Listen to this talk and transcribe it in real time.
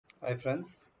Hi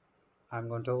friends, I'm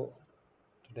going to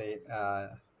today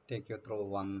take you through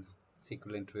one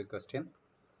SQL interview question.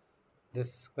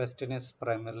 This question is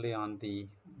primarily on the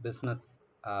business,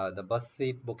 the bus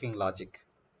seat booking logic.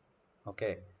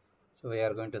 Okay, so we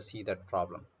are going to see that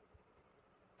problem.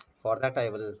 For that, I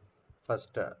will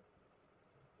first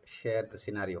share the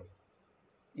scenario.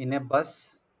 In a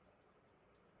bus,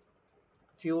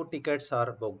 few tickets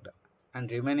are booked and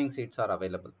remaining seats are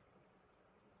available.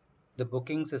 The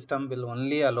booking system will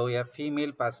only allow a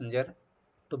female passenger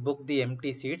to book the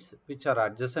empty seats which are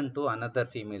adjacent to another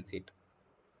female seat,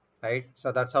 right?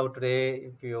 So that's how today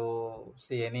if you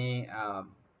see any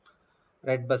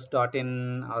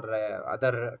redbus.in or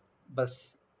other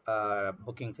bus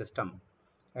booking system,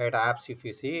 right, apps, if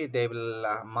you see, they will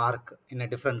mark in a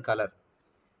different color,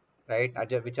 right,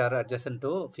 which are adjacent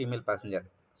to female passenger.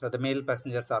 So the male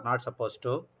passengers are not supposed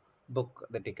to book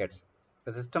the tickets.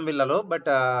 The system will allow, but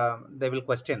they will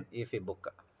question if you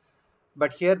book.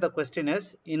 But here the question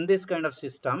is, in this kind of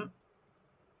system,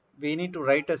 we need to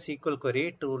write a SQL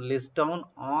query to list down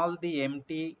all the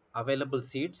empty available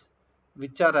seats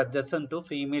which are adjacent to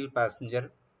female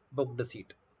passenger booked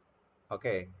seat.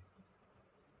 Okay.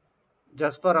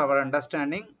 Just for our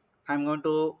understanding, I'm going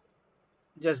to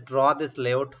just draw this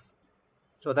layout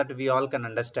so that we all can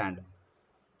understand.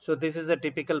 So this is a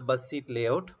typical bus seat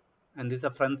layout, and this is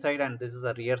a front side and this is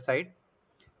a rear side.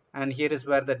 And here is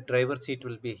where the driver seat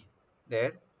will be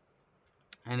there.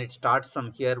 And it starts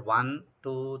from here 1,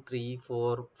 2, 3,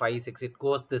 4, 5, 6. It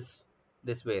goes this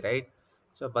way, right?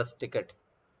 So bus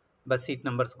seat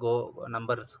numbers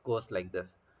goes like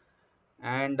this.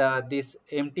 And these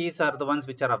empties are the ones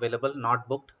which are available, not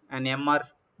booked, and M are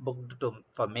booked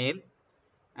for male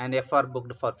and F are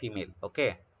booked for female.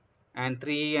 Okay, and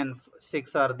 3 and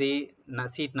 6 are the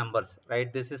seat numbers,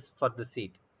 right? This is for the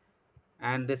seat,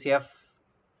 and this 5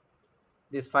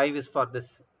 is for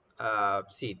this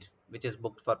seat which is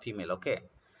booked for female. Okay,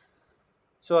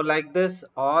 so like this,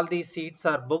 all these seats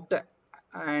are booked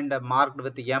and marked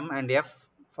with M and F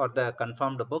for the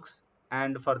confirmed books,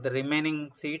 and for the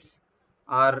remaining seats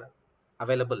are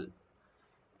available.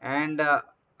 And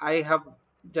I have,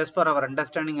 just for our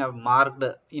understanding, I have marked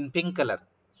in pink color.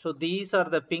 So these are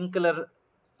the pink color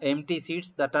empty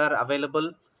seats that are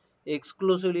available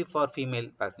exclusively for female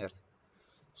passengers.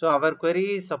 So our query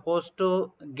is supposed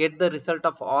to get the result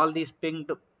of all these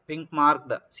pink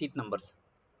marked seat numbers.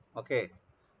 Okay,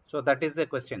 so that is the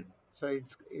question. So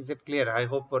is it clear? I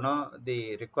hope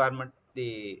the requirement,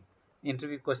 the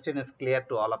interview question is clear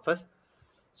to all of us.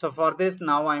 So for this,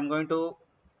 now I'm going to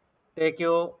take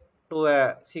you to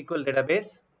a SQL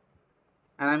database,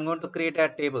 and I'm going to create a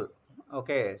table.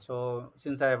 Okay, so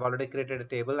since I have already created a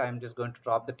table, I'm just going to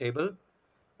drop the table,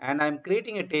 and I'm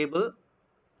creating a table.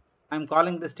 I'm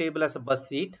calling this table as a bus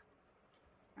seat,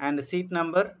 and the seat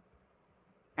number,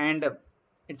 and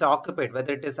it's occupied,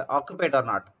 whether it is occupied or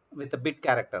not, with a bit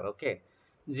character. Okay,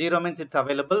 0 means it's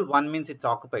available, 1 means it's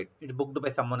occupied, it's booked by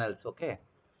someone else. Okay,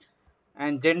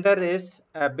 and gender is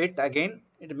a bit, again,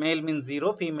 it male means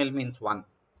 0, female means 1.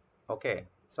 Okay,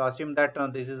 so assume that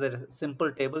this is a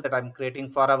simple table that I'm creating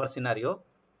for our scenario.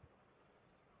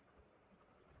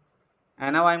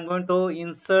 And now I'm going to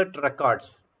insert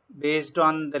records based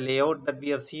on the layout that we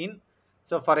have seen.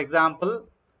 So for example,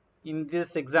 in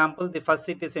this example, the first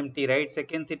seat is empty, right?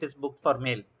 Second seat is booked for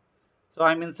male. So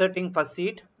I'm inserting first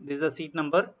seat. This is a seat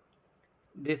number.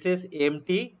 This is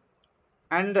empty.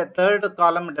 And the third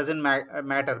column doesn't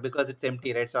matter because it's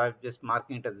empty, right? So I'm just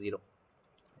marking it as 0.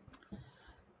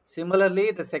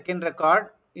 Similarly, the second record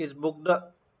is booked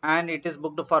and it is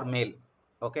booked for male.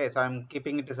 Okay, so I'm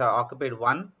keeping it as occupied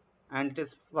 1 and it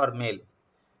is for male.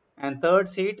 And third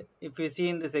seat, if you see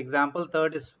in this example,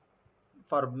 third is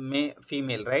for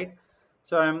female, right?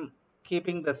 So I'm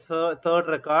keeping the third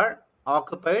record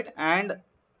occupied and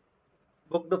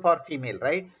booked for female,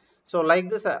 right? So like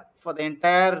this, for the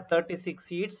entire 36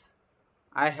 seats,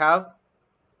 I have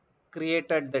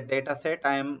created the data set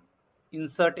I am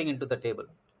inserting into the table.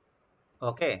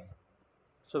 Okay,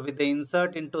 so with the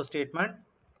insert into statement,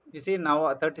 you see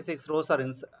now 36 rows are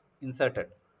inserted.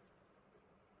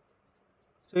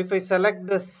 So if I select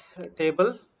this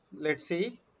table, let's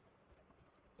see,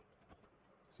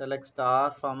 select star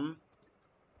from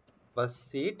bus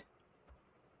seat,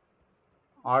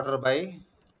 order by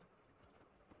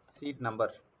seat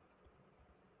number.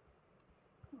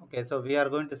 Okay, so we are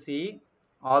going to see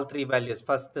all three values.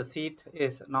 First, the seat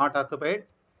is not occupied.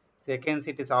 Second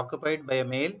seat is occupied by a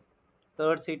male.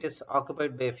 Third seat is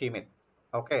occupied by a female.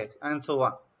 Okay, and so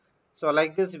on. So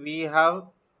like this, we have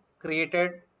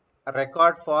created a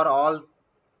record for all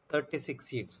 36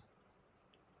 seats.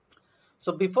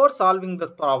 So before solving the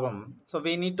problem, so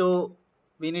we need to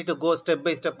go step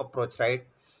by step approach, right?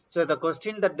 So the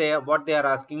question that what they are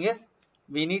asking is,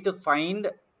 we need to find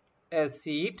a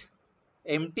seat,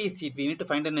 empty seat. We need to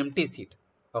find an empty seat,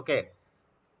 okay,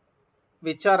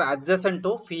 which are adjacent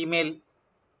to female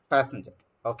passenger,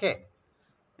 okay.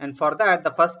 And for that,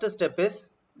 the first step is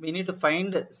we need to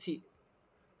find seats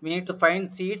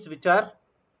which are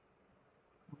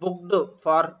booked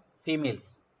for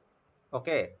females,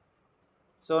 okay.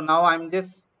 So now I'm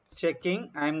just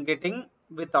checking, I'm getting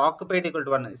with occupied equal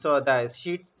to 1. So the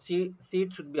seat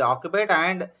should be occupied,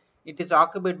 and it is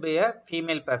occupied by a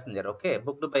female passenger, okay,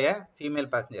 booked by a female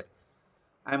passenger.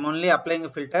 I'm only applying a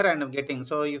filter and I'm getting.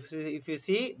 So if you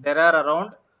see, there are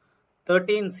around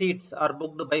 13 seats are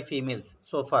booked by females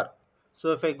so far.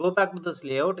 So if I go back to this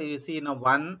layout, you see now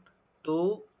 1,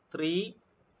 2, 3,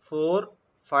 4,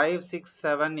 5, 6,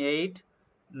 7, 8,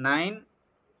 9,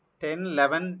 10,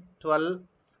 11, 12,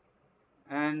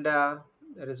 and there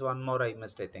is one more I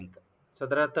missed, I think. So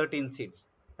there are 13 seats,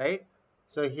 right?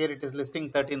 So here it is listing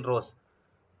 13 rows.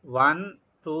 1,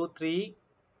 2, 3,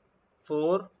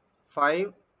 4,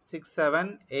 5, 6,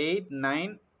 7, 8,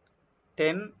 9,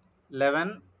 10,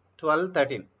 11, 12,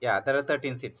 13. Yeah, there are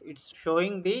 13 seats. It's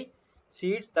showing the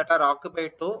seats that are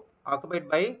occupied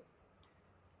by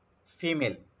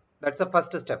female. That's the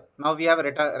first step. Now we have a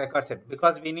record set,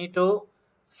 because we need to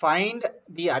find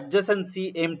the adjacent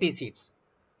empty seats.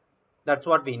 That's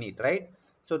what we need, right?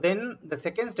 So then the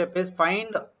second step is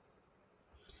find.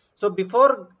 So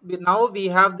now we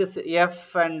have this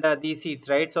F and these seats,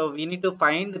 right? So we need to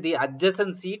find the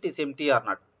adjacent seat is empty or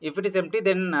not. If it is empty,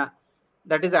 then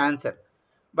that is the answer.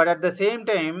 But at the same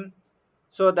time,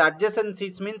 so the adjacent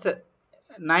seats means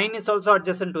 9 is also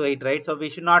adjacent to 8, right? So we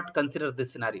should not consider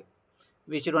this scenario.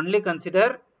 We should only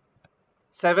consider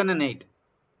 7 and 8,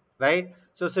 right?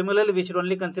 So similarly, we should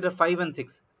only consider 5 and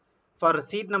 6. For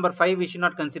seat number 5, we should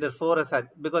not consider 4 as such,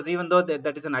 because even though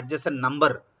that is an adjacent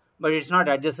number, but it's not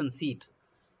adjacent seat,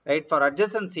 right? For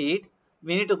adjacent seat,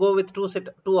 we need to go with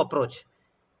two approach.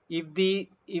 If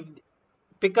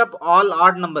pick up all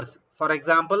odd numbers, for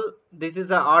example, this is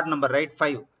an odd number, right?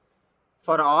 5.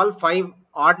 For all 5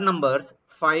 odd numbers,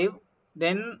 5,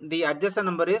 then the adjacent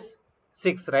number is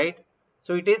 6, right?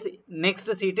 So it is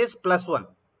next seat is plus 1.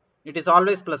 It is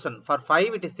always plus 1. For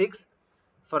 5, it is 6.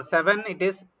 For 7, it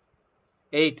is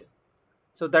 8.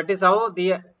 So that is how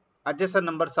the adjacent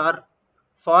numbers are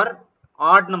for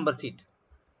odd number seat.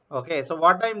 Okay, so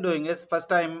what I am doing is,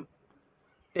 first I am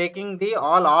taking the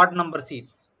all odd number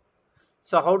seats.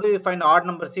 So how do you find odd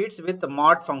number seats? With the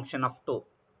mod function of 2.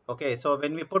 Okay, so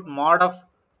when we put mod of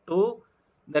 2,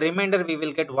 the remainder we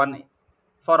will get 1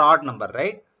 for odd number,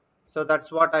 right? So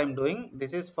that's what I am doing.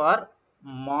 This is for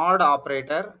mod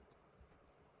operator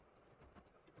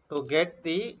to get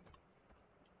the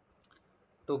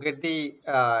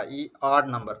odd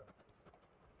number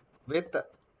with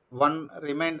one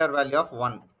remainder value of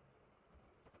 1.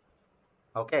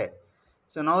 Okay,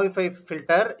 so now if I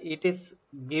filter, it is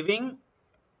giving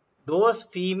those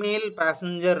female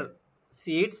passenger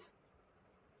seats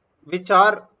which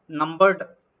are numbered,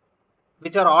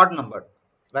 which are odd numbered,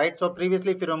 right? So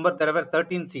previously, if you remember, there were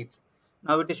 13 seats.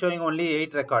 Now it is showing only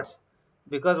 8 records,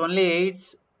 because only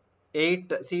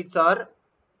 8 seats are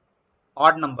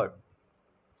odd numbered.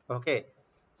 Okay,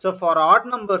 so for odd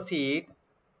number seat,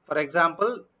 for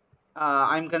example,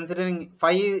 I'm considering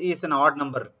 5 is an odd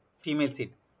number female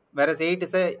seat, whereas 8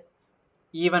 is a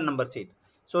even number seat.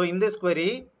 So in this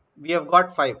query, we have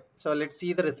got 5. So let's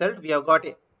see the result. We have got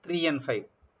 3 and 5.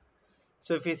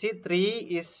 So if you see, 3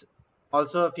 is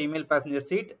also a female passenger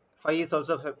seat, 5 is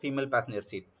also a female passenger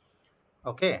seat.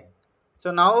 Okay,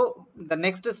 so now the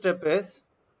next step is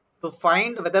to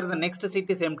find whether the next seat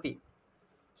is empty.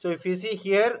 So if you see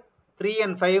here, 3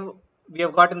 and 5 we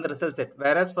have got in the result set,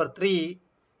 whereas for 3,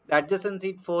 the adjacent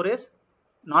seat 4 is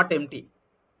not empty.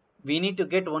 We need to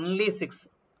get only 6.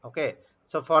 Okay,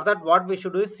 so for that, what we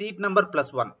should do is seat number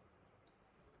plus 1.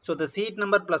 So the seat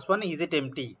number plus 1, is it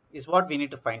empty, is what we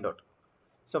need to find out.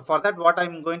 So for that, what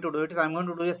I'm going to do is, I'm going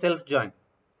to do a self join.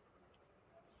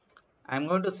 I'm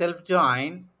going to self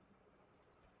join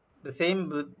the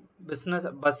same business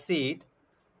bus seat,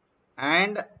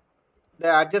 and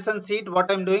the adjacent seat,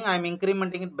 what I'm doing, I'm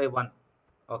incrementing it by 1.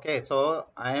 Okay, so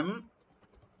I am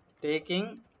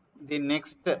taking the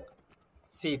next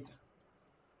seat.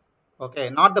 Okay,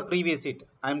 not the previous seat.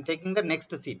 I'm taking the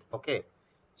next seat. Okay,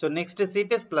 so next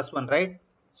seat is plus 1, right?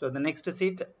 So the next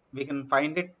seat, we can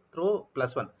find it through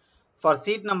plus 1. For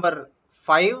seat number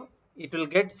 5, it will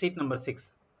get seat number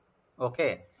 6.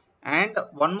 Okay, and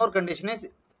one more condition is,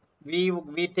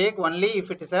 we take only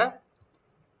if it is a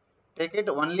take it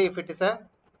only if it is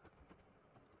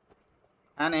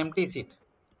an empty seat.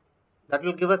 That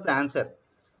will give us the answer.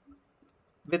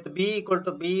 With b equal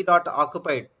to b dot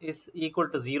occupied is equal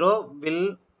to 0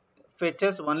 will fetch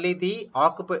us only the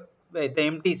occupied, the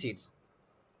empty seats.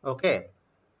 Okay.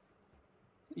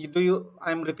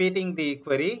 I'm repeating the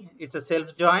query. It's a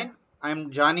self join.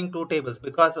 I'm joining two tables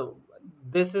because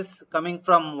this is coming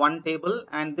from one table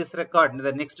and this record,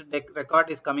 the next record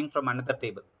is coming from another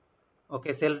table.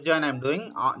 Okay, self join I'm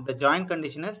doing. The join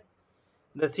condition is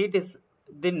the seat is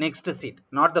the next seat,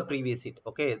 not the previous seat.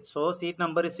 Okay, so seat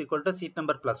number is equal to seat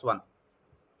number plus 1.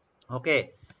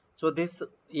 Okay, so this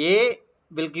A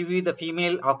will give you the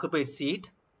female occupied seat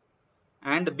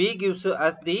and B gives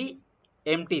us the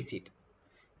empty seat.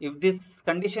 If this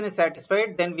condition is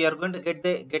satisfied, then we are going to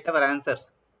get our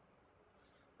answers.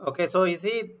 Okay, so you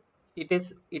see it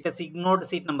has ignored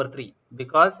seat number 3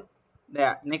 because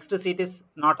the next seat is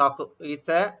not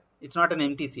it's not an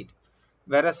empty seat.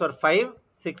 Whereas for 5,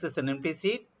 6 is an empty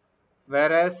seat.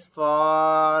 Whereas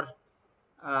for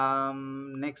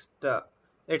next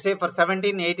let's say for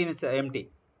 17, 18 is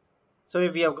empty. So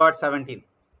if we have got 17,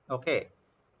 okay,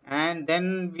 and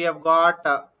then we have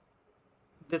got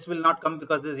this will not come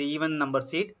because this is even number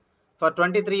seat. For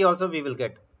 23 also we will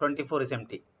get 24 is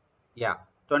empty. Yeah,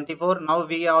 24. Now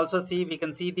we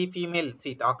can see the female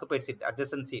seat, occupied seat,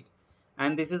 adjacent seat,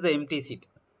 and this is the empty seat.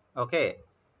 Okay,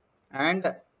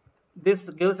 and this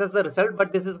gives us the result,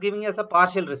 but this is giving us a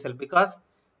partial result because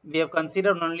we have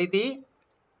considered only the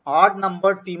odd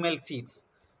numbered female seats.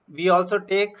 We also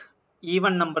take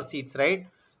even number seats, right?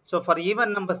 So for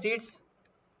even number seats,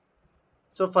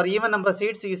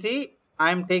 you see,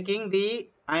 I'm putting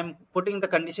the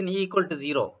condition e equal to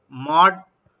 0.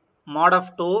 Mod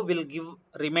of 2 will give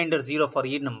remainder 0 for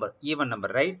even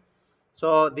number, right?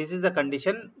 So this is the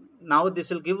condition. Now this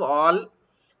will give all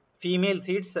female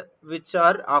seats which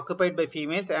are occupied by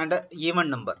females and even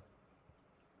number.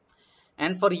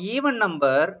 And for even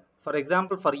number, for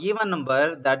example, for even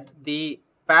number, that the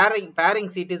pairing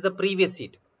seat is the previous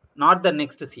seat, not the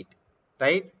next seat,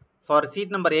 right? For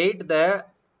seat number 8, the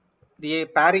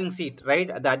pairing seat, right?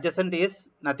 The adjacent is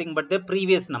nothing but the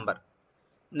previous number.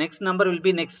 Next number will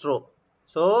be next row.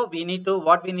 So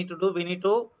what we need to do, we need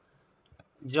to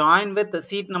join with the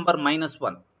seat number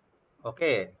 -1.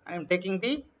 Okay, I am taking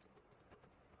the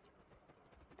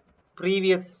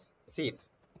previous seat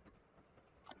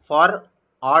for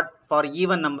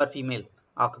even number female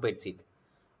occupied seat.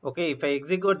 Okay, if I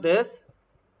execute this,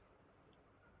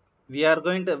 we are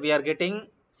getting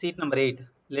seat number 8.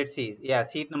 Let's see. Yeah,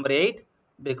 seat number 8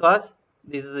 because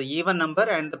this is an even number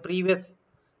and the previous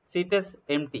seat is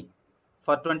empty.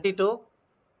 For 22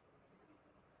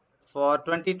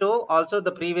 also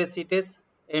the previous seat is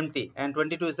empty and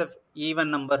 22 is a even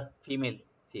number female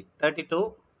seat.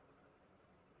 32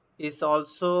 is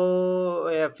also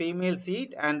a female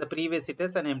seat and the previous seat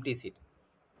is an empty seat.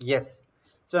 Yes.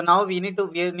 So now we need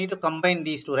to combine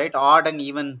these two, right? Odd and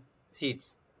even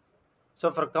seats.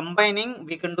 So for combining,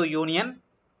 we can do union.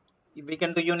 We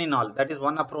can do union all. That is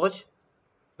one approach,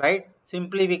 right?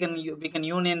 Simply we can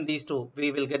union these two.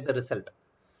 We will get the result.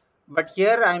 But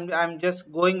here I'm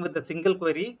just going with the single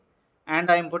query,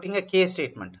 and I'm putting a case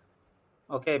statement.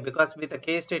 Okay, because with a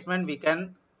case statement we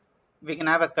can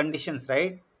have a conditions,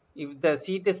 right? If the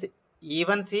seat is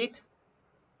even seat,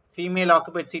 female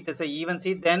occupied seat is a even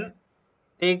seat, then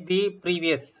take the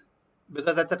previous,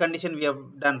 because that's a condition we have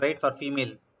done, right? For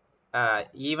female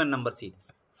even number seat.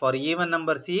 For even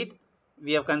number seat,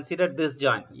 we have considered this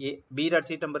join b dot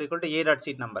seat number equal to a dot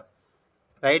seat number,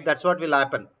 right? That's what will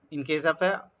happen in case of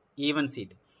a even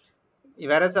seat.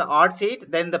 Whereas a odd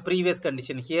seat, then the previous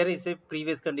condition here is a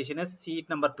previous condition is seat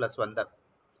number +1, the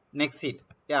next seat.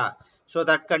 Yeah, so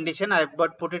that condition I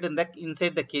put it in the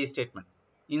inside the case statement,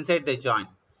 inside the join.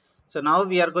 So now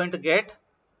we are going to get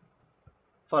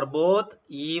for both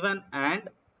even and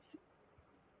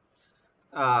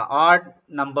odd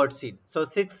numbered seat. So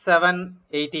 6, 7,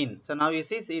 18. So now you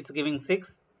see it's giving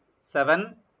 6,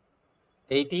 7,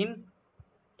 18,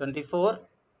 24,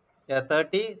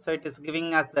 30. So it is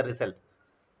giving us the result.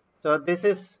 So this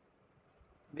is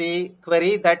the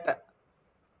query that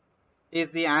is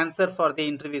the answer for the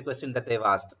interview question that they've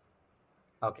asked.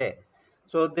 Okay.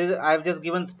 So this I've just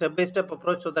given step-by-step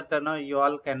approach so that you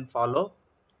all can follow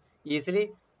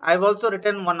easily. I've also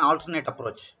written one alternate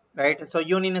approach, right? So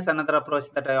union is another approach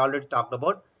that I already talked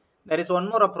about. There is one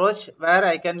more approach where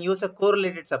I can use a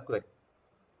correlated subquery.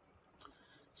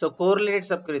 So correlated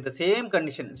subquery, the same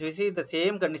condition. So you see the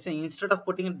same condition, instead of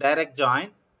putting a direct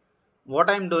join, what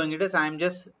I'm doing it is I'm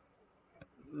just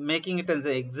making it as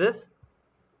exists,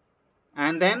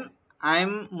 and then I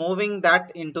am moving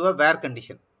that into a where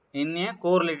condition in a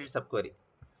correlated subquery.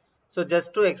 So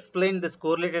just to explain this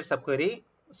correlated subquery,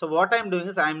 so what I am doing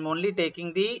is I am only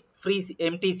taking the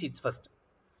empty seats first.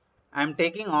 I am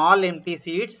taking all empty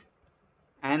seats,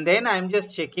 and then I am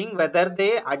just checking whether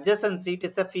the adjacent seat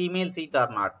is a female seat or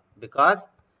not, because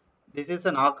this is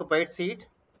an occupied seat.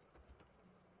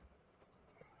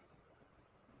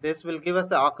 This will give us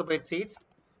the occupied seats,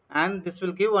 and this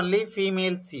will give only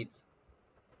female seats,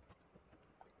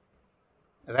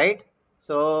 right?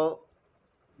 So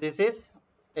this is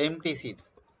empty seats.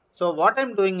 So what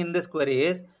I'm doing in this query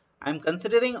is I'm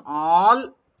considering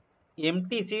all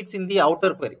empty seats in the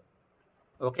outer query.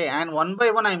 Okay, and one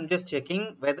by one I'm just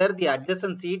checking whether the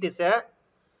adjacent seat is a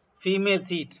female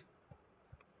seat.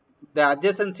 The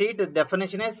adjacent seat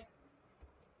definition is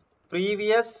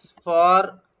previous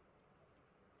for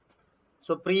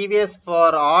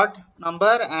odd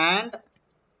number and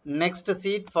next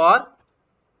seat for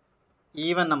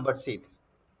even numbered seat.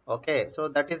 Okay, so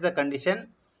that is the condition.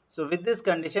 So with this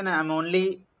condition,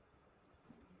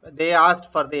 they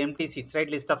asked for the empty seats, right?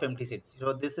 List of empty seats.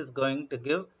 So this is going to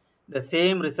give the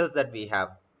same results that we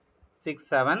have. 6,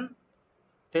 7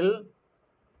 till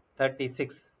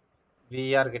 36.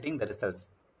 We are getting the results.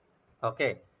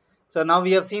 Okay. So now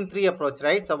we have seen three approach,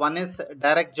 right? So one is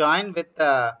direct join with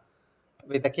the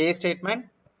case statement,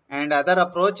 and other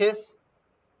approach is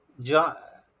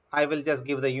I will just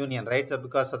give the union, right? So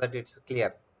because so that it's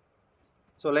clear.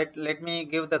 So let me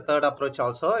give the third approach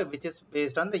also, which is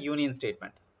based on the union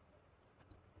statement.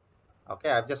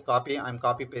 Okay, I'm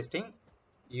copy pasting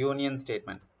union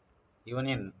statement,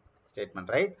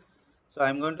 right? So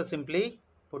I'm going to simply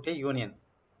put a union.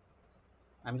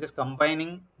 I'm just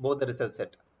combining both the result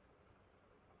set.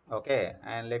 Okay,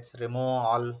 and let's remove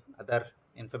all other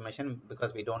information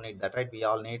because we don't need that, right? We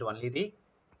all need only the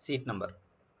seat number,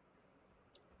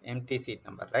 empty seat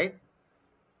number, right?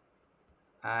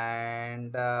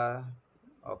 And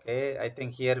okay, I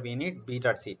think here we need b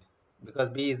dot seat because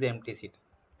b is the empty seat.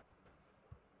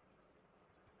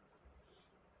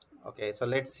 Okay, so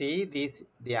let's see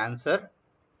the answer,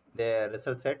 the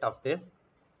result set of this.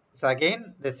 So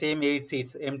again the same 8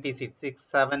 seats, empty seats, 6,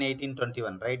 7, 18,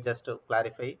 21, right? Just to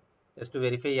clarify, just to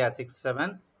verify, yeah, 6,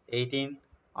 7, 18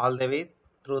 all the way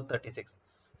through 36.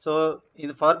 So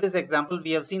for this example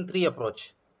we have seen three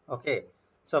approach. Okay,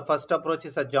 so first approach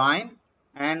is a join,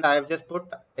 and I have just put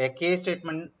a case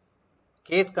statement,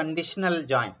 case conditional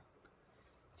join.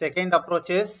 Second approach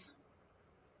is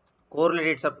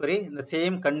correlated subquery, the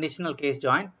same conditional case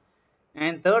join.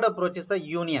 And third approach is the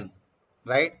union,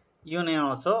 right? Union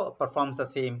also performs the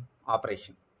same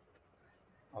operation.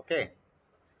 Okay.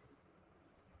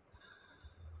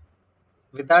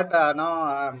 With that,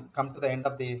 now come to the end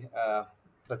of the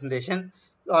presentation.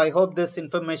 So I hope this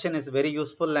information is very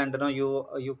useful, and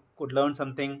you could learn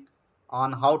something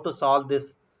on how to solve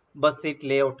this bus seat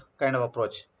layout kind of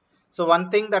approach. So one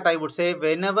thing that I would say,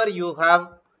 whenever you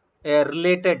have a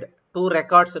related two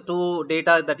records, two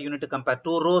data that you need to compare,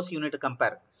 two rows you need to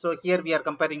compare. So here we are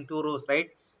comparing two rows, right?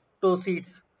 Two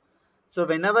seats. So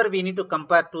whenever we need to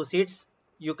compare two seats,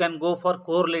 you can go for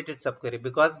correlated subquery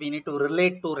because we need to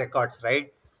relate two records,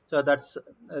 right? So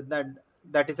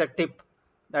that is a tip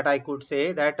that I could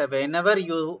say, that whenever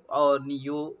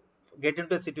you get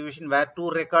into a situation where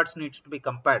two records needs to be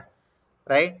compared,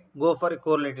 right? Go for a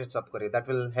correlated subquery. That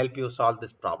will help you solve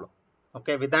this problem.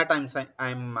 Okay, with that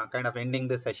I'm kind of ending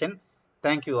this session.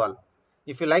 Thank you all.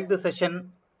 If you like the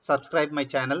session, subscribe my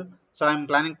channel. So I'm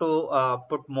planning to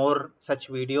put more such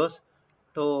videos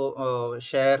to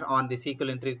share on the SQL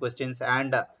interview questions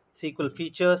and SQL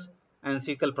features and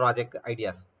SQL project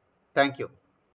ideas. Thank you.